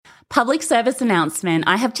Public service announcement.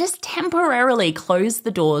 I have just temporarily closed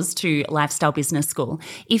the doors to Lifestyle Business School.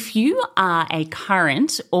 If you are a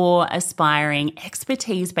current or aspiring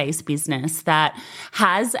expertise-based business that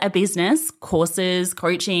has a business, courses,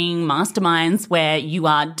 coaching, masterminds where you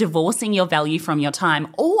are divorcing your value from your time,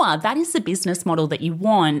 or that is the business model that you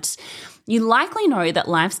want, you likely know that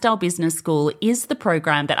Lifestyle Business School is the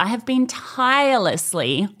program that I have been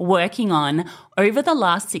tirelessly working on over the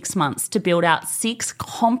last 6 months to build out 6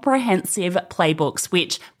 comprehensive playbooks,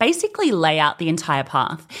 which basically lay out the entire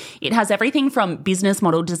path. It has everything from business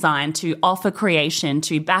model design to offer creation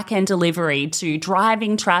to back-end delivery to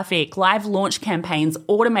driving traffic, live launch campaigns,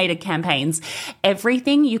 automated campaigns,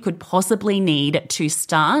 everything you could possibly need to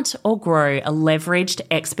start or grow a leveraged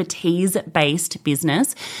expertise-based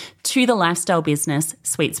business to the lifestyle business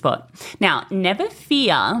sweet spot. Now, never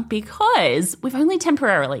fear, because we've only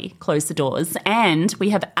temporarily closed the doors and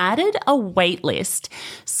we have added a wait list.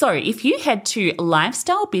 So if you head to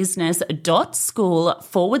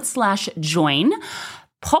lifestylebusiness.school/join,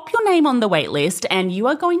 pop your name on the wait list and you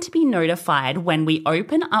are going to be notified when we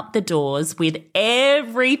open up the doors with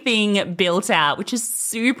everything built out, which is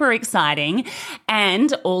super exciting,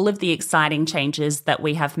 and all of the exciting changes that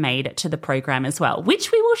we have made to the program as well,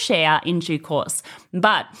 which we will share in due course.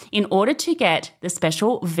 But in order to get the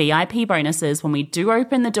special VIP bonuses when we do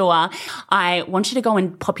open the door, I want you to go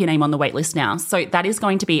and pop your name on the wait list now. So that is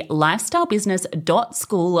going to be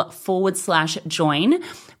lifestylebusiness.school/join.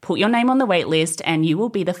 Put your name on the wait list and you will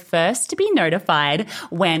be the first to be notified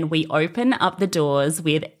when we open up the doors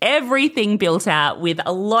with everything built out, with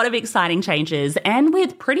a lot of exciting changes and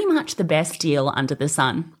with pretty much the best deal under the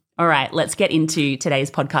sun. All right, let's get into today's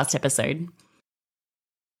podcast episode.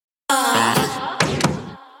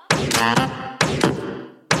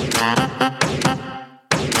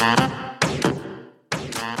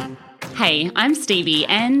 Hey, I'm Stevie,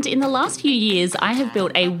 and in the last few years, I have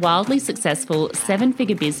built a wildly successful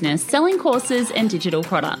 7-figure business selling courses and digital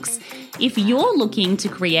products. If you're looking to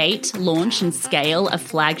create, launch, and scale a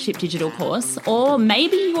flagship digital course, or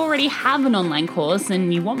maybe you already have an online course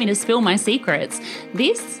and you want me to spill my secrets,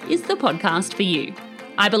 this is the podcast for you.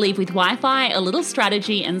 I believe with Wi-Fi, a little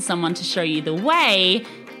strategy, and someone to show you the way,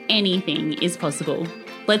 anything is possible.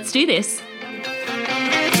 Let's do this.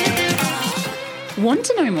 Want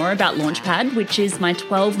to know more about Launchpad, which is my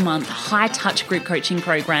 12-month high-touch group coaching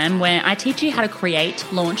program where I teach you how to create,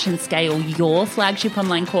 launch, and scale your flagship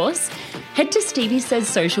online course? Head to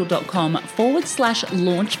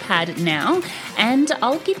steviesays.social.com/launchpad now, and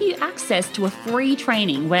I'll give you access to a free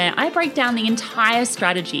training where I break down the entire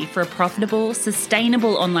strategy for a profitable,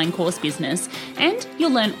 sustainable online course business, and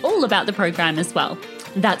you'll learn all about the program as well.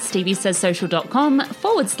 That's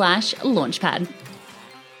steviesays.social.com/launchpad.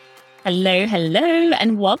 Hello,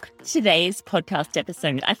 and welcome to today's podcast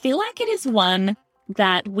episode. I feel like it is one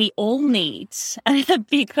that we all need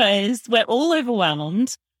because we're all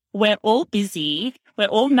overwhelmed, we're all busy, we're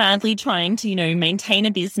all madly trying to, maintain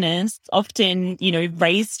a business, often,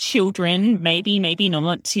 raise children, maybe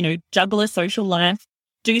not, juggle a social life,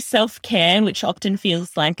 do self-care, which often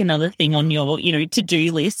feels like another thing on your,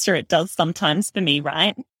 to-do list, or it does sometimes for me,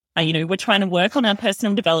 right? We're trying to work on our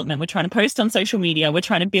personal development. We're trying to post on social media. We're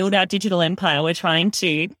trying to build our digital empire. We're trying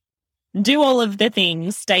to do all of the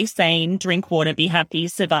things, stay sane, drink water, be happy,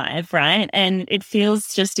 survive, right? And it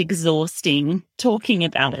feels just exhausting talking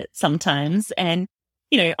about it sometimes. And,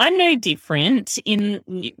 I'm no different. In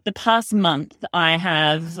the past month, I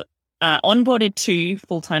have onboarded 2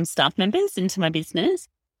 full-time staff members into my business.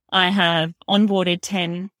 I have onboarded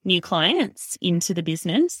 10 new clients into the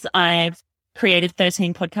business. I've created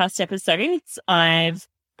 13 podcast episodes. I've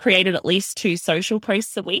created at least 2 social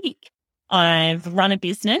posts a week. I've run a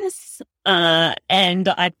business and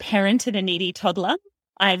I've parented a needy toddler.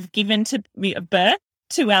 I've given birth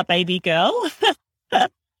to our baby girl.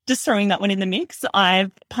 Just throwing that one in the mix.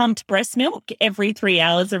 I've pumped breast milk every 3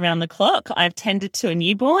 hours around the clock. I've tended to a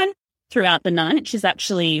newborn throughout the night. She's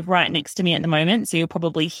actually right next to me at the moment, so you'll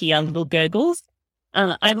probably hear little gurgles.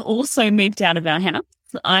 I've also moved out of our house.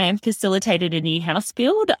 I have facilitated a new house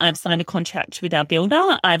build. I've signed a contract with our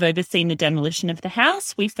builder. I've overseen the demolition of the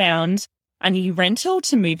house. We found a new rental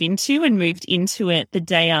to move into and moved into it the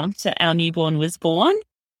day after our newborn was born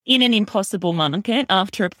in an impossible market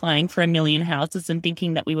after applying for 1 million houses and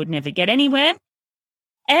thinking that we would never get anywhere.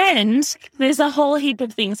 And there's a whole heap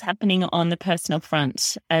of things happening on the personal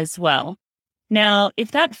front as well. Now,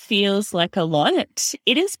 if that feels like a lot,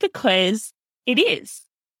 it is because it is.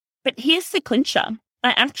 But here's the clincher.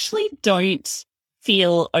 I actually don't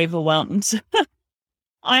feel overwhelmed.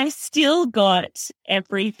 I still got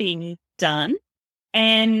everything done.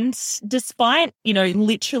 And despite,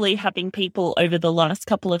 literally having people over the last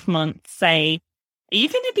couple of months say, are you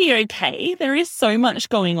going to be okay? There is so much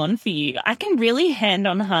going on for you. I can really hand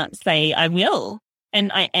on heart say I will,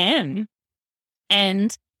 and I am.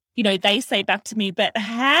 And, they say back to me, but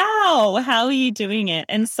how? How are you doing it?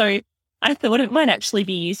 And so I thought it might actually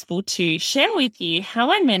be useful to share with you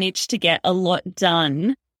how I managed to get a lot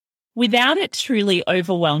done without it truly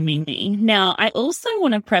overwhelming me. Now, I also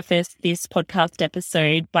want to preface this podcast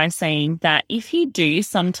episode by saying that if you do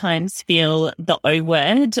sometimes feel the O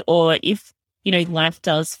word, or if, life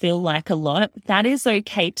does feel like a lot, that is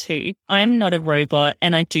okay too. I'm not a robot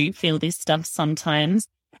and I do feel this stuff sometimes.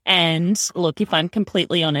 And look, if I'm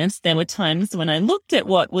completely honest, there were times when I looked at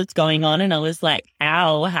what was going on and I was like,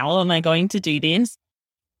 ow, how am I going to do this?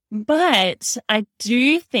 But I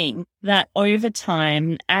do think that over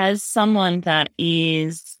time, as someone that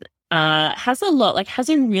is, has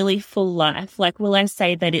a really full life, will I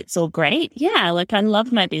say that it's all great? Yeah, I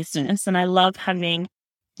love my business and I love having,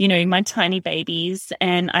 my tiny babies,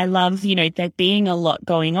 and I love, there being a lot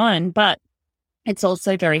going on, but it's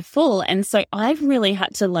also very full. And so I've really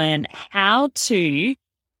had to learn how to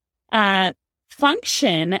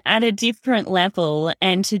function at a different level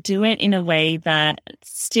and to do it in a way that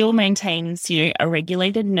still maintains, a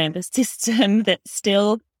regulated nervous system that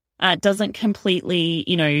still doesn't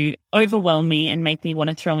completely, overwhelm me and make me want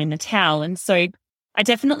to throw in the towel. And so I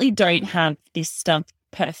definitely don't have this stuff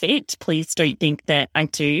perfect. Please don't think that I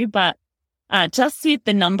do. But just with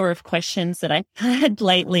the number of questions that I've had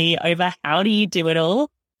lately over how do you do it all,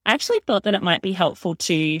 I actually thought that it might be helpful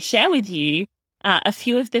to share with you a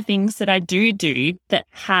few of the things that I do that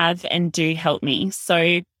have and do help me.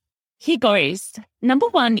 So here goes. Number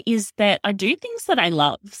one is that I do things that I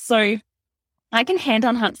love. So I can hand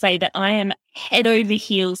on heart say that I am head over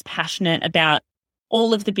heels passionate about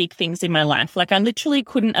all of the big things in my life. I literally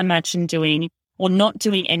couldn't imagine doing or not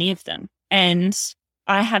doing any of them. And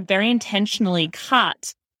I have very intentionally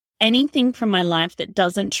cut anything from my life that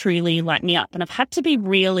doesn't truly light me up. And I've had to be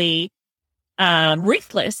really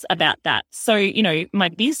ruthless about that. So, my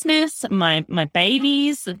business, my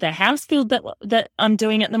babies, the house build that I'm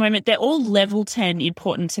doing at the moment, they're all level 10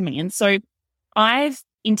 important to me. And so I've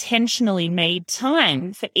intentionally made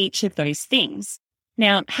time for each of those things.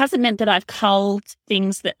 Now, it hasn't meant that I've culled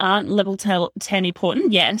things that aren't level 10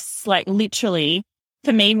 important. Yes, literally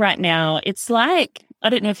for me right now, it's I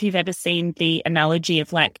don't know if you've ever seen the analogy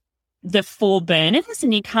of the 4 burners,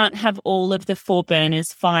 and you can't have all of the 4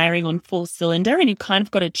 burners firing on full cylinder, and you kind of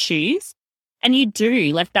got to choose. And you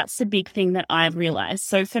do, that's the big thing that I've realized.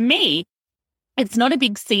 So for me, it's not a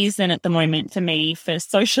big season at the moment for me for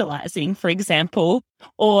socializing, for example,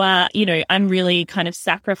 or, I'm really kind of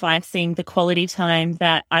sacrificing the quality time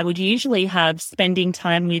that I would usually have spending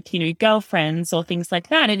time with, girlfriends or things like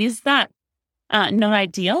that. It is that. Not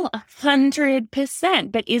ideal,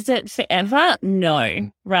 100%. But is it forever? No,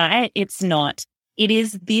 right? It's not. It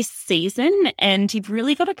is this season, and you've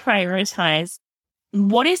really got to prioritize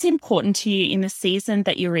what is important to you in the season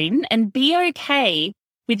that you're in, and be okay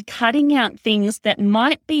with cutting out things that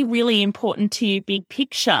might be really important to you big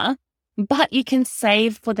picture, but you can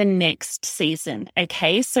save for the next season.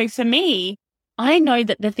 Okay. So for me, I know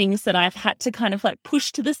that the things that I've had to kind of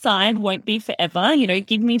push to the side won't be forever,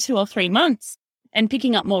 give me 2 or 3 months. And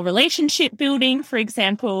picking up more relationship building, for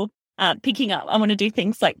example, I want to do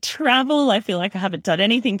things like travel. I feel like I haven't done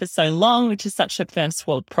anything for so long, which is such a first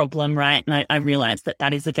world problem, right? And I realize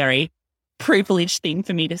that is a very privileged thing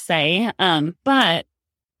for me to say. But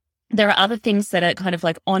there are other things that are kind of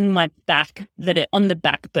on my back, that are on the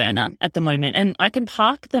back burner at the moment. And I can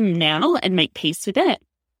park them now and make peace with it.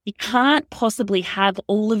 You can't possibly have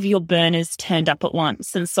all of your burners turned up at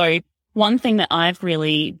once. And so one thing that I've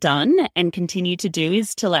really done and continue to do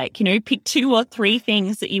is to pick 2 or 3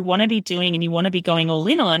 things that you want to be doing and you want to be going all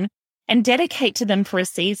in on, and dedicate to them for a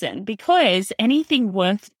season, because anything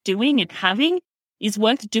worth doing and having is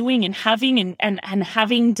worth doing and having and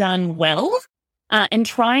having done well. And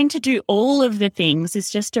trying to do all of the things is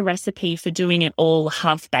just a recipe for doing it all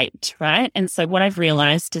half-baked, right? And so what I've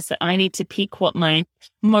realized is that I need to pick what my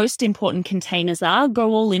most important containers are, go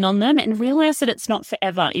all in on them, and realize that it's not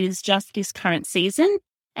forever. It is just this current season.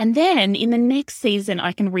 And then in the next season,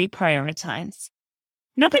 I can reprioritize.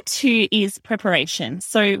 Number 2 is preparation.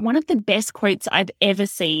 So one of the best quotes I've ever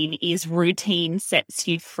seen is routine sets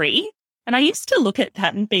you free. And I used to look at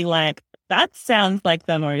that and be like, that sounds like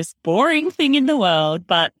the most boring thing in the world,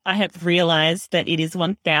 but I have realized that it is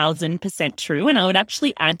 1000% true. And I would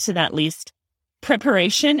actually add to that list,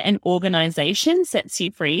 preparation and organization sets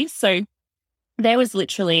you free. So there was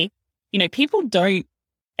literally, people don't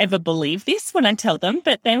ever believe this when I tell them,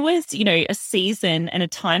 but there was, a season and a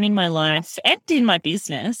time in my life and in my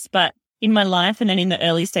business, but in my life and then in the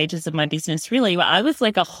early stages of my business, really, where I was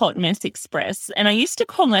like a hot mess express. And I used to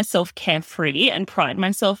call myself carefree and pride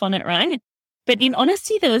myself on it, right? But in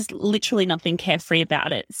honesty, there was literally nothing carefree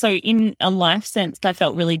about it. So in a life sense, I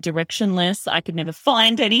felt really directionless. I could never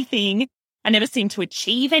find anything. I never seemed to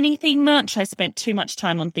achieve anything much. I spent too much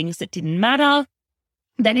time on things that didn't matter.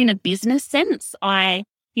 Then in a business sense, I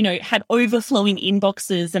had overflowing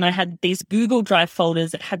inboxes and I had these Google Drive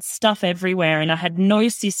folders that had stuff everywhere and I had no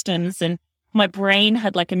systems and my brain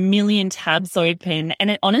had like a million tabs open and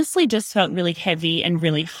it honestly just felt really heavy and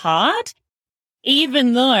really hard,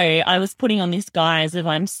 even though I was putting on this guise of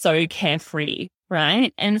I'm so carefree,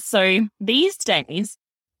 right? And so these days,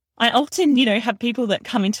 I often, have people that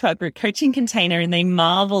come into our group coaching container and they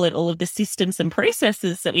marvel at all of the systems and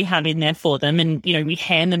processes that we have in there for them. And, we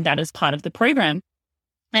hand them that as part of the program.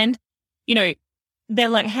 And, they're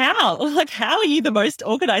like, how? Like, how are you the most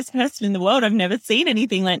organized person in the world? I've never seen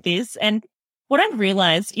anything like this. And what I've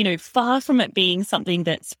realized, far from it being something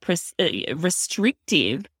that's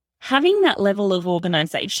restrictive, having that level of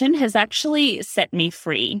organization has actually set me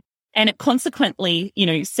free. And it consequently,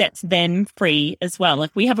 sets them free as well.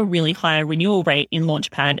 Like we have a really high renewal rate in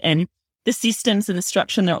Launchpad and the systems and the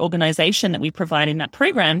structure and the organization that we provide in that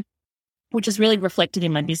program, which is really reflected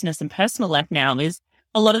in my business and personal life now, is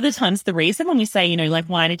a lot of the times the reason when we say,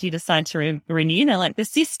 why did you decide to renew? They're like, the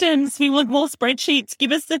systems, we want more spreadsheets,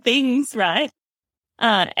 give us the things, right?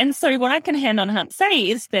 And so what I can hand on heart say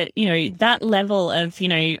is that, that level of,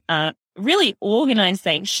 really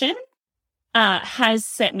organization has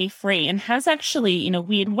set me free and has actually, in a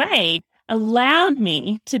weird way, allowed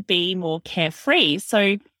me to be more carefree.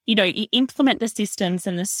 So, you implement the systems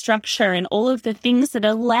and the structure and all of the things that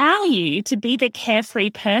allow you to be the carefree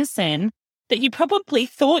person that you probably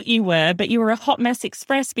thought you were, but you were a hot mess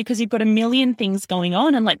express because you've got a million things going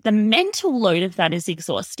on. And like the mental load of that is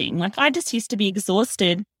exhausting. Like I just used to be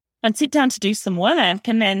exhausted. I'd sit down to do some work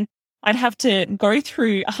and then I'd have to go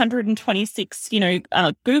through 126,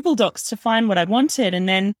 Google Docs to find what I wanted. And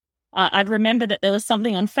then I'd remember that there was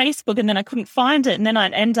something on Facebook and then I couldn't find it. And then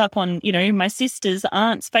I'd end up on, my sister's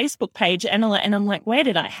aunt's Facebook page. And I'm like,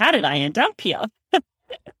 how did I end up here?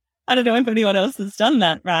 I don't know if anyone else has done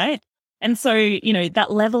that, right? And so,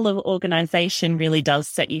 that level of organization really does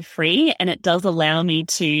set you free and it does allow me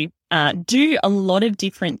to do a lot of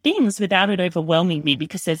different things without it overwhelming me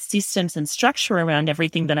because there's systems and structure around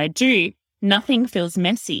everything that I do. Nothing feels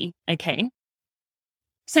messy, okay?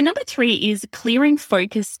 So number 3 is clearing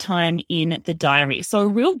focus time in the diary. So a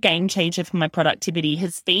real game changer for my productivity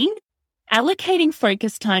has been allocating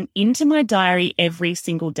focus time into my diary every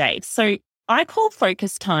single day. So I call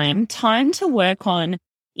focus time to work on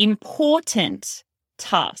important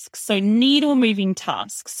tasks, so needle moving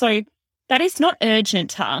tasks. So that is not urgent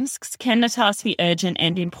tasks. Can the task be urgent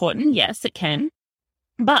and important? Yes, it can.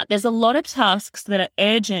 But there's a lot of tasks that are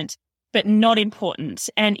urgent but not important.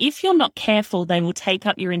 And if you're not careful, they will take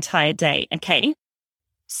up your entire day, okay?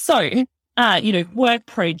 So, work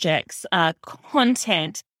projects,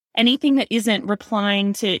 content, anything that isn't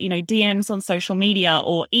replying to, DMs on social media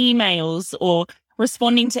or emails or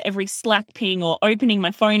responding to every Slack ping or opening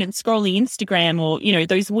my phone and scrolling Instagram or,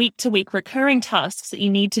 those week-to-week recurring tasks that you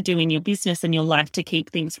need to do in your business and your life to keep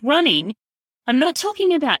things running. I'm not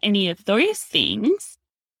talking about any of those things.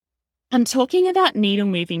 I'm talking about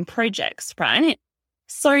needle-moving projects, right?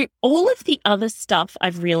 So all of the other stuff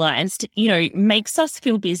I've realized, makes us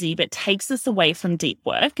feel busy but takes us away from deep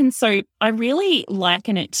work. And so I really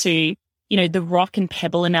liken it to, the rock and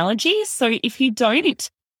pebble analogy. So if you don't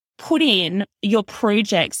put in your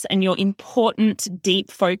projects and your important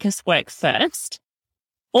deep focus work first,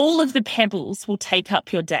 all of the pebbles will take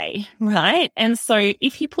up your day, right? And so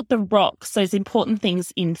if you put the rocks, those important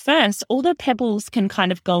things in first, all the pebbles can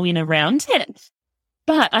kind of go in around it.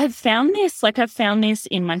 But I've found this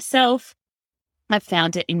in myself. I've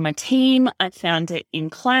found it in my team. I've found it in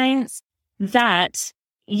clients that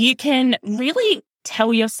you can really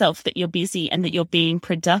tell yourself that you're busy and that you're being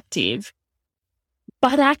productive,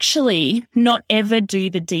 but actually not ever do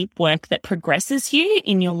the deep work that progresses you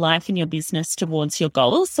in your life and your business towards your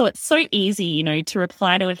goals. So it's so easy, to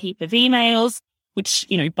reply to a heap of emails, which,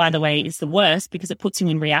 by the way, is the worst because it puts you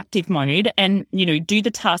in reactive mode and, do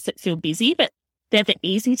the tasks that feel busy, but they're the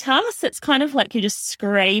easy tasks. It's kind of like you're just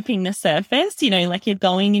scraping the surface, like you're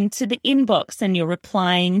going into the inbox and you're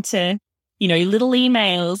replying to, little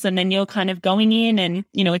emails, and then you're kind of going in and,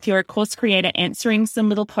 if you're a course creator, answering some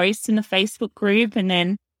little posts in the Facebook group, and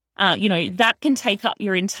then, that can take up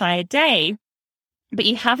your entire day, but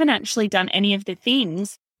you haven't actually done any of the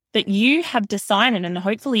things that you have decided and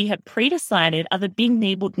hopefully you have pre-decided are the big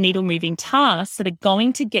needle moving tasks that are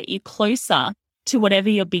going to get you closer to whatever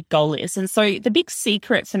your big goal is. And so the big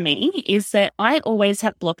secret for me is that I always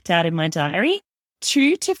have blocked out in my diary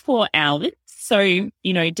 2 to 4 hours. So,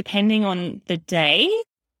 depending on the day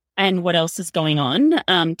and what else is going on,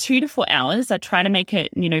 2 to 4 hours. I try to make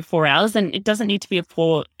it, 4 hours, and it doesn't need to be a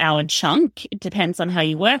 4-hour chunk. It depends on how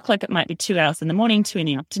you work. Like it might be 2 hours in the morning, 2 in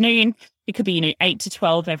the afternoon. It could be, 8 to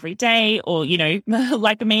 12 every day, or,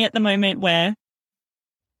 like me at the moment where,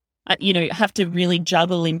 have to really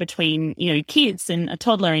juggle in between, kids and a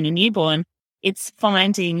toddler and a newborn. It's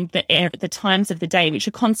finding the times of the day, which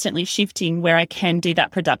are constantly shifting, where I can do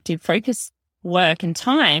that productive focus work and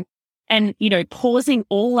time. And, pausing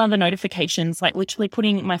all other notifications, like literally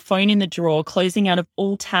putting my phone in the drawer, closing out of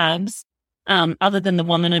all tabs other than the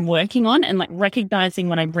one that I'm working on, and like recognizing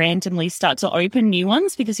when I randomly start to open new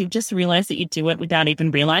ones because you've just realized that you do it without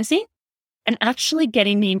even realizing, and actually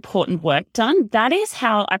getting the important work done. That is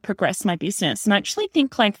how I progress my business. And I actually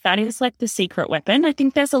think like that is like the secret weapon. I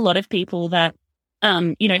think there's a lot of people that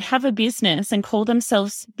have a business and call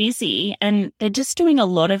themselves busy, and they're just doing a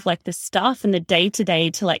lot of like the stuff and the day-to-day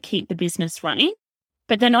to like keep the business running,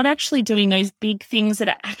 but they're not actually doing those big things that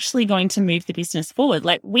are actually going to move the business forward.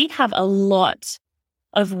 Like we have a lot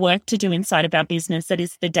of work to do inside of our business that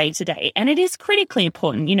is the day-to-day, and it is critically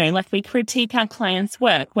important. Like we critique our clients'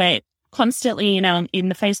 work. We're constantly, in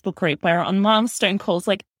the Facebook group, we're on milestone calls.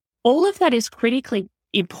 Like all of that is critically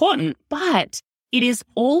important, but it is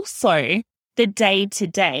also the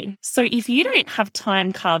day-to-day. So if you don't have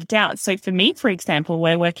time carved out, so for me, for example,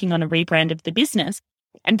 we're working on a rebrand of the business,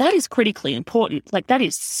 and that is critically important. Like that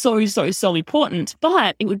is so, so, so important,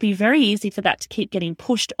 but it would be very easy for that to keep getting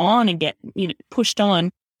pushed on and get, pushed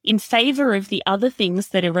on in favor of the other things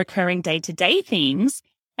that are recurring day-to-day things,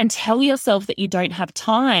 and tell yourself that you don't have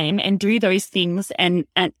time and do those things and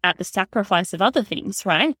at the sacrifice of other things,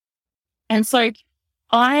 right? And so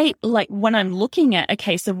I like when I'm looking at,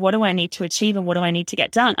 okay, so what do I need to achieve and what do I need to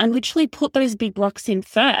get done? I literally put those big blocks in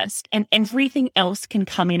first, and everything else can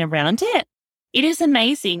come in around it. It is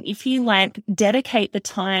amazing if you like dedicate the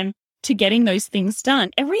time to getting those things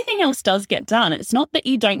done. Everything else does get done. It's not that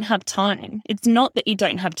you don't have time.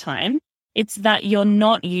 It's that you're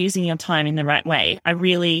not using your time in the right way. I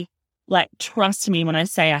really trust me when I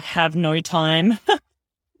say I have no time,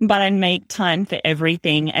 but I make time for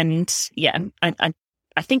everything. And yeah,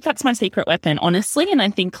 I think that's my secret weapon, honestly. And I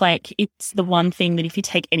think it's the one thing that if you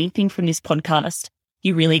take anything from this podcast,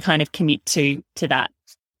 you really kind of commit to that.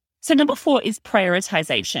 So number 4 is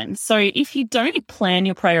prioritization. So if you don't plan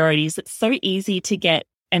your priorities, it's so easy to get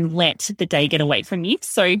and let the day get away from you.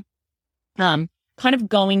 So kind of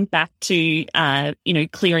going back to,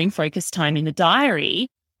 clearing focus time in the diary,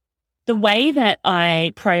 the way that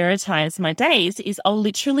I prioritize my days is I'll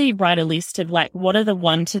literally write a list of what are the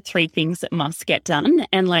 1 to 3 things that must get done,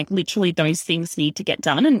 and literally those things need to get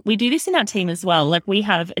done. And we do this in our team as well. We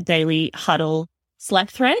have a daily huddle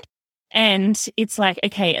Slack thread, and it's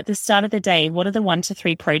okay, at the start of the day, what are the 1 to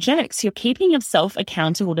 3 projects? You're keeping yourself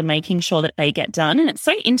accountable to making sure that they get done. And it's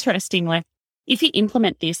so interesting, if you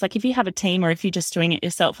implement this, if you have a team or if you're just doing it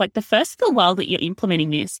yourself, the first little while that you're implementing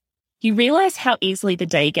this, you realize how easily the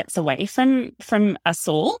day gets away from us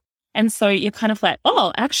all. And so you're kind of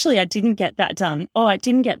oh, actually, I didn't get that done. Oh, I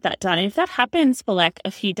didn't get that done. And if that happens for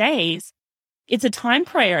a few days, it's a time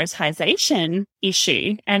prioritization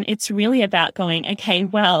issue. And it's really about going, okay,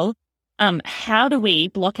 well, how do we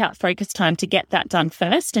block out focus time to get that done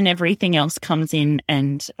first, and everything else comes in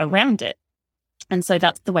and around it. And so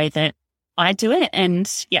that's the way that I do it.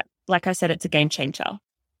 And yeah, like I said, it's a game changer.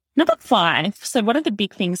 Number 5, so one of the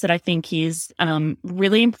big things that I think is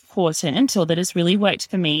really important, or that has really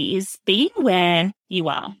worked for me, is being where you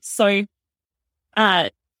are. So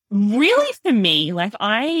really for me,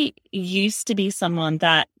 I used to be someone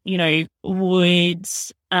that, would,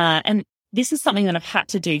 and this is something that I've had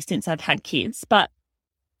to do since I've had kids, but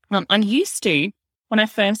I'm used to, when I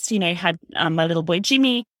first, had my little boy,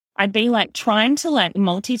 Jimmy, I'd be trying to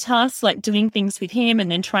multitask, doing things with him,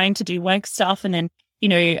 and then trying to do work stuff, and then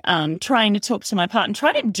trying to talk to my partner,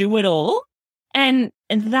 try to do it all. And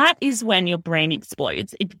that is when your brain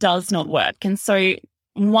explodes. It does not work. And so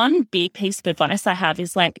one big piece of advice I have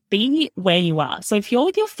is be where you are. So if you're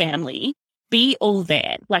with your family, be all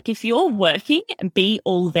there. If you're working, be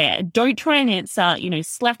all there. Don't try and answer,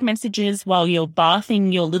 Slack messages while you're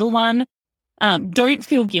bathing your little one. Don't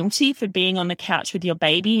feel guilty for being on the couch with your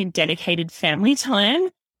baby in dedicated family time.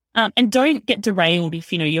 And don't get derailed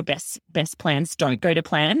if, your best plans don't go to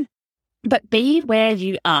plan. But be where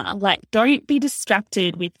you are. Don't be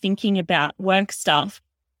distracted with thinking about work stuff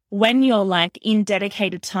when you're like in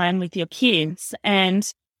dedicated time with your kids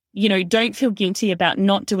and, you know, don't feel guilty about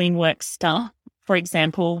not doing work stuff, for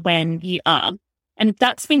example, when you are. And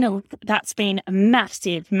that's been a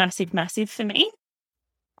massive, massive, massive for me.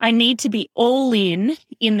 I need to be all in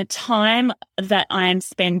the time that I am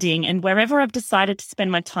spending, and wherever I've decided to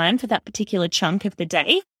spend my time for that particular chunk of the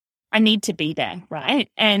day, I need to be there, right?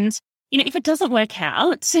 And, you know, if it doesn't work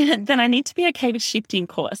out, then I need to be okay with shifting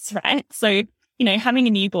course, right? So, you know, having a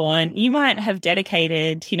newborn, you might have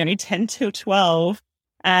dedicated, you know, 10 till 12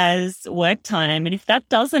 as work time. And if that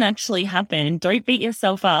doesn't actually happen, don't beat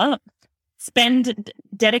yourself up.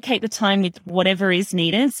 Dedicate the time with whatever is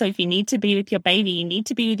needed. So if you need to be with your baby, you need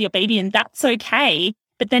to be with your baby, and that's okay.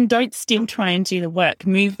 But then don't still try and do the work.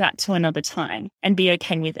 Move that to another time and be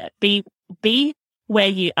okay with it. Be where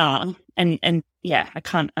you are. And yeah, I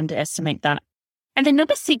can't underestimate that. And then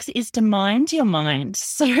number 6 is to mind your mind.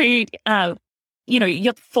 So, you know,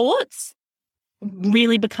 your thoughts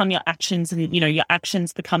really become your actions, and, you know, your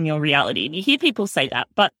actions become your reality. And you hear people say that,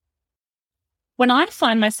 but when I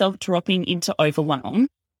find myself dropping into overwhelm,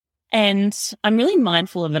 and I'm really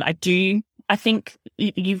mindful of it, I think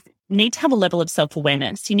you need to have a level of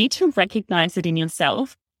self-awareness. You need to recognize it in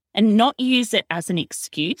yourself and not use it as an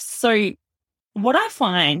excuse. So what I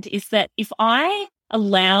find is that if I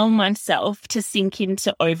allow myself to sink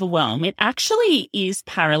into overwhelm, it actually is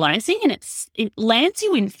paralyzing, and it lands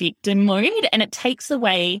you in victim mode, and it takes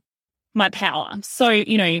away my power. So,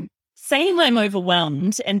 you know, saying I'm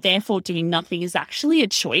overwhelmed and therefore doing nothing is actually a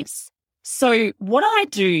choice. So what I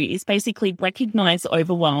do is basically recognize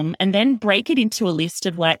overwhelm and then break it into a list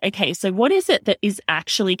of like, okay, so what is it that is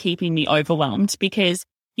actually keeping me overwhelmed? Because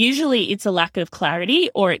usually it's a lack of clarity,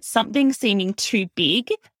 or it's something seeming too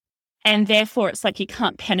big, and therefore it's like you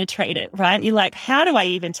can't penetrate it, right? You're like, how do I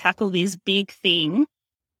even tackle this big thing?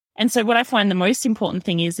 And so what I find the most important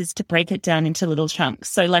thing is to break it down into little chunks.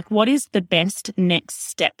 So like, what is the best next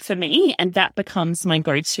step for me? And that becomes my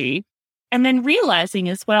go-to. And then realizing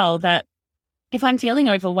as well that if I'm feeling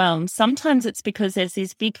overwhelmed, sometimes it's because there's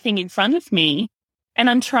this big thing in front of me, and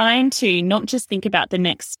I'm trying to not just think about the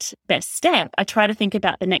next best step. I try to think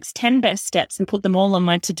about the next 10 best steps and put them all on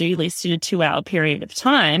my to-do list in a 2-hour period of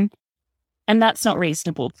time. And that's not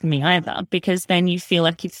reasonable for me either, because then you feel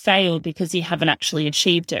like you've failed because you haven't actually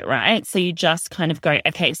achieved it, right? So you just kind of go,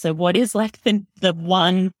 okay, so what is like the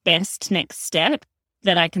one best next step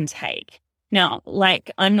that I can take? Now,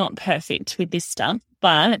 like, I'm not perfect with this stuff,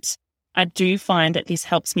 but I do find that this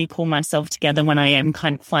helps me pull myself together when I am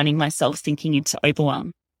kind of finding myself sinking into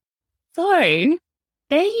overwhelm. So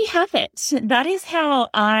there you have it. That is how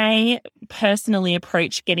I personally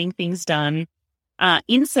approach getting things done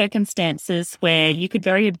in circumstances where you could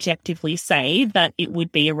very objectively say that it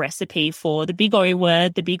would be a recipe for the big O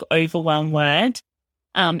word, the big overwhelm word,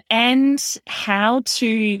 and how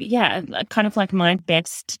to, kind of like my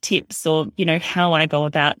best tips, or, you know, how I go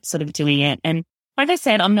about sort of doing it. And like I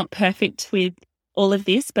said, I'm not perfect with all of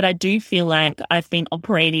this, but I do feel like I've been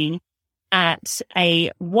operating at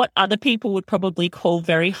what other people would probably call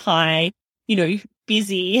very high, you know,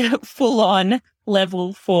 busy, full on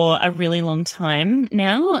level for a really long time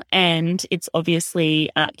now. And it's obviously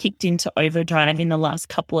kicked into overdrive in the last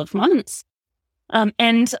couple of months.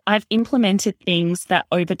 And I've implemented things that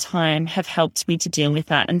over time have helped me to deal with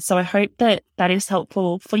that. And so I hope that that is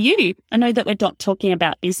helpful for you. I know that we're not talking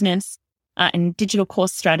about business and digital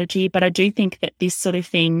course strategy, but I do think that this sort of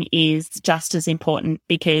thing is just as important,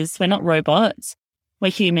 because we're not robots. We're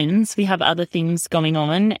humans. We have other things going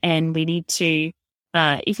on, and we need to,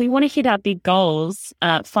 if we want to hit our big goals,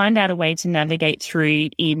 find out a way to navigate through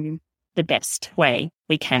in the best way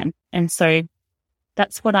we can. And so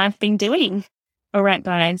that's what I've been doing. All right,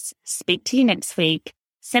 guys, speak to you next week.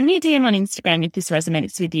 Send me a DM on Instagram if this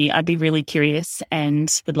resonates with you. I'd be really curious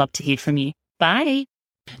and would love to hear from you. Bye.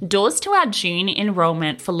 Doors to our June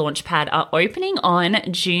enrollment for Launchpad are opening on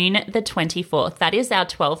June the 24th. That is our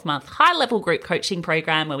 12-month high-level group coaching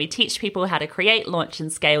program where we teach people how to create, launch,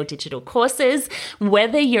 and scale digital courses.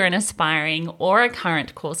 Whether you're an aspiring or a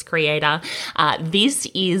current course creator, this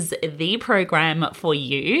is the program for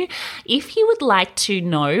you. If you would like to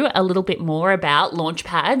know a little bit more about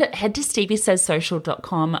Launchpad, head to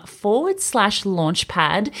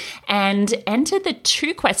steviesaysocial.com/launchpad and enter the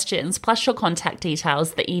 2 questions plus your contact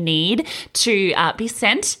details that you need to be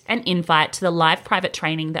sent an invite to the live private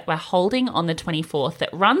training that we're holding on the 24th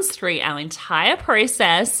that runs through our entire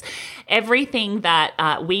process, everything that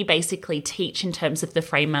we basically teach in terms of the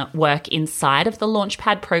framework inside of the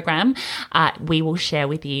Launchpad program, we will share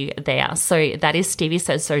with you there. So that is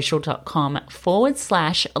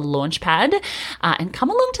steviesaysocial.com/launchpad. And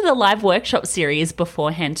come along to the live workshop series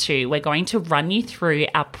beforehand too. We're going to run you through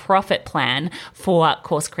our profit plan for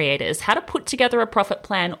course creators, how to put together a profit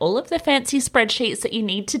plan, all of the fancy spreadsheets that you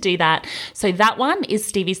need to do that. So that one is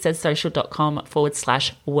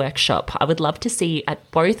steviesaysocial.com/workshop. I would love to see you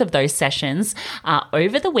at both of those sessions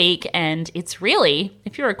over the week. And it's really,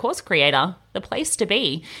 if you're a course creator, the place to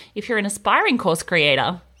be. If you're an aspiring course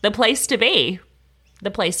creator, the place to be.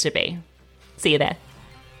 The place to be. See you there.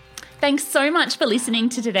 Thanks so much for listening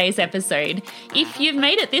to today's episode. If you've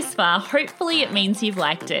made it this far, hopefully it means you've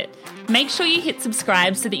liked it. Make sure you hit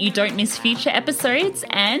subscribe so that you don't miss future episodes,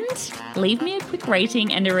 and leave me a quick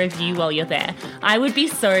rating and a review while you're there. I would be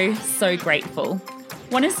so, so grateful.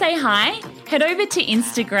 Want to say hi? Head over to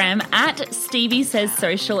Instagram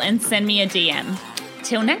 @StevieSaysSocial and send me a DM.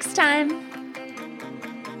 Till next time.